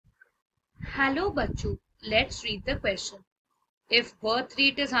Hello बच्चों, let's read the question. If birth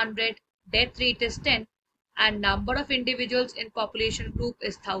rate is 100, death rate is 10 and number of individuals in population group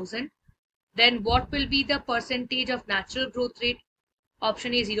is 1000, then what will be the percentage of natural growth rate?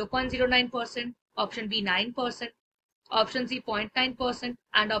 Option A 0.09%, option B 9%, option C 0.9%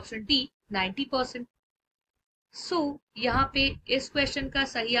 and option D 90%. So यहाँ पे इस question का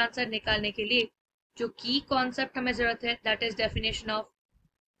सही answer निकालने के लिए जो की कॉन्सेप्ट हमें जरूरत है that is definition of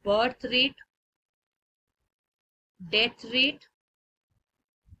birth rate, death rate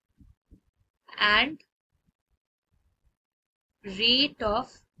and rate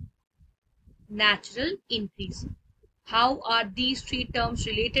of natural increase. How are these three terms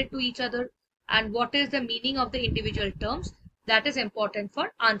related to each other and what is the meaning of the individual terms? That is important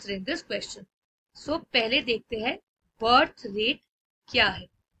for answering this question. So पहले देखते हैं birth rate क्या है.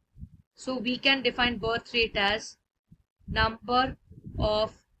 So we can define birth rate as number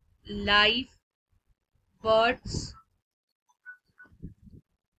of live births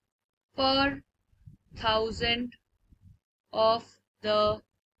per thousand of the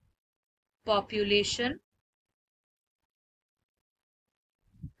population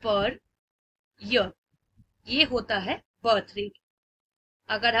per year. ये होता है birth rate.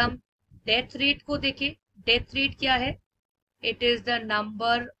 अगर हम डेथ रेट को देखें, डेथ रेट क्या है? It is the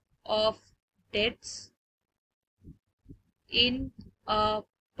number of deaths in a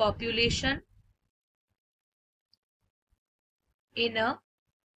population in a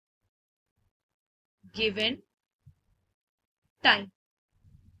given time.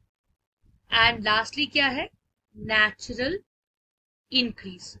 And lastly क्या है? Natural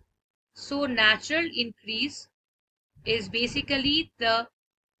increase. So natural increase is basically the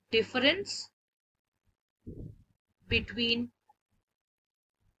difference between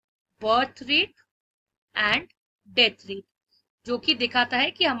birth rate and death rate, जो कि दिखाता है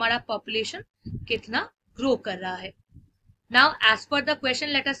कि हमारा पॉपुलेशन कितना grow कर रहा है. Now as per the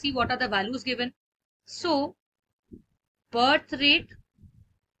question, let us see what are the values given. So birth rate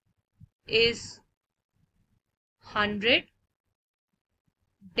is 100,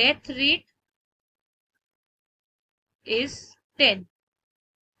 death rate is 10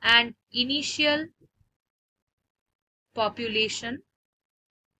 and initial population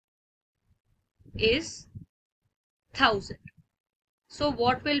is 1000. So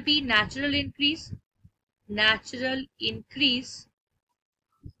what will be natural increase? Natural increase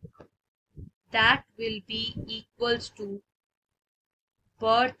that will be equals to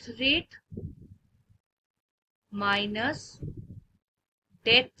birth rate minus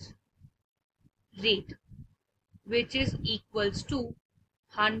death rate, which is equals to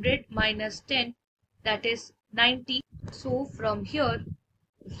 100 minus 10, that is 90. So from here,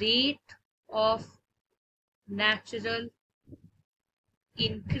 rate of natural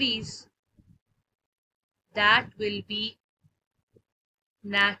increase that will be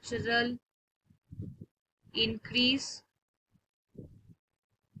natural increase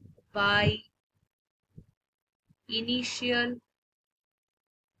by initial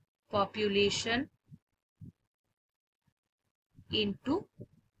population into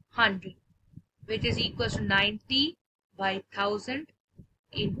 100, which is equals to 90 by 1000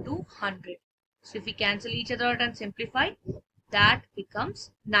 into 100. So if we cancel each other out and simplify, that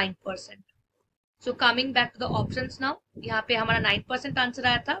becomes 9%. So coming back to the options now, यहाँ पे हमारा 9% answer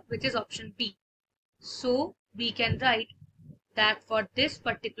आया था, which is option B. So we can write that for this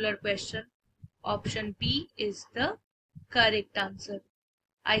particular question, option B is the correct answer.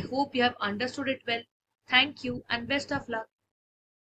 I hope you have understood it well. Thank you and best of luck.